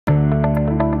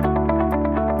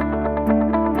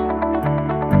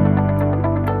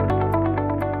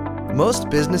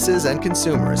Most businesses and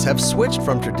consumers have switched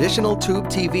from traditional tube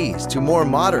TVs to more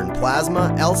modern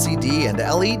plasma, LCD, and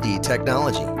LED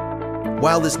technology.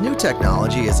 While this new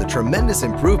technology is a tremendous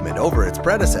improvement over its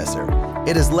predecessor,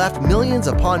 it has left millions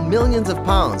upon millions of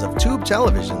pounds of tube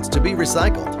televisions to be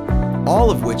recycled, all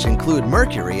of which include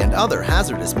mercury and other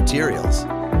hazardous materials.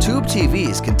 Tube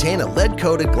TVs contain a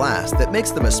lead-coated glass that makes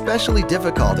them especially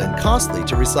difficult and costly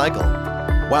to recycle.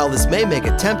 While this may make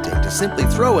it tempting to simply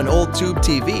throw an old tube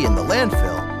TV in the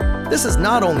landfill, this is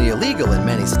not only illegal in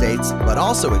many states, but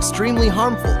also extremely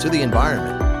harmful to the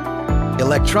environment.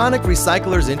 Electronic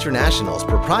Recyclers International's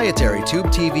proprietary tube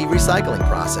TV recycling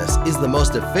process is the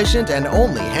most efficient and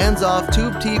only hands-off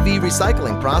tube TV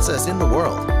recycling process in the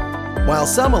world. While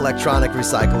some electronic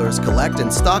recyclers collect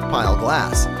and stockpile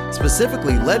glass,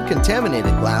 specifically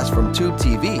lead-contaminated glass from tube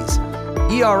TVs,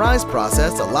 ERI's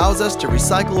process allows us to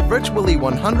recycle virtually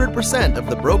 100% of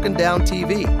the broken-down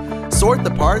TV, sort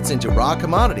the parts into raw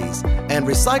commodities, and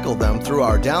recycle them through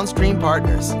our downstream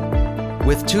partners.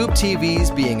 With tube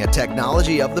TVs being a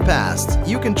technology of the past,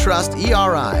 you can trust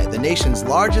ERI, the nation's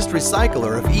largest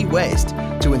recycler of e-waste,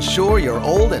 to ensure your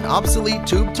old and obsolete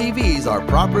tube TVs are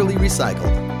properly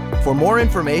recycled. For more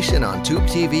information on tube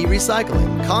TV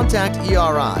recycling, contact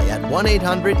ERI at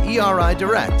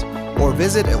 1-800-ERI-DIRECT or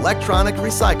visit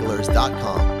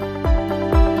electronicrecyclers.com.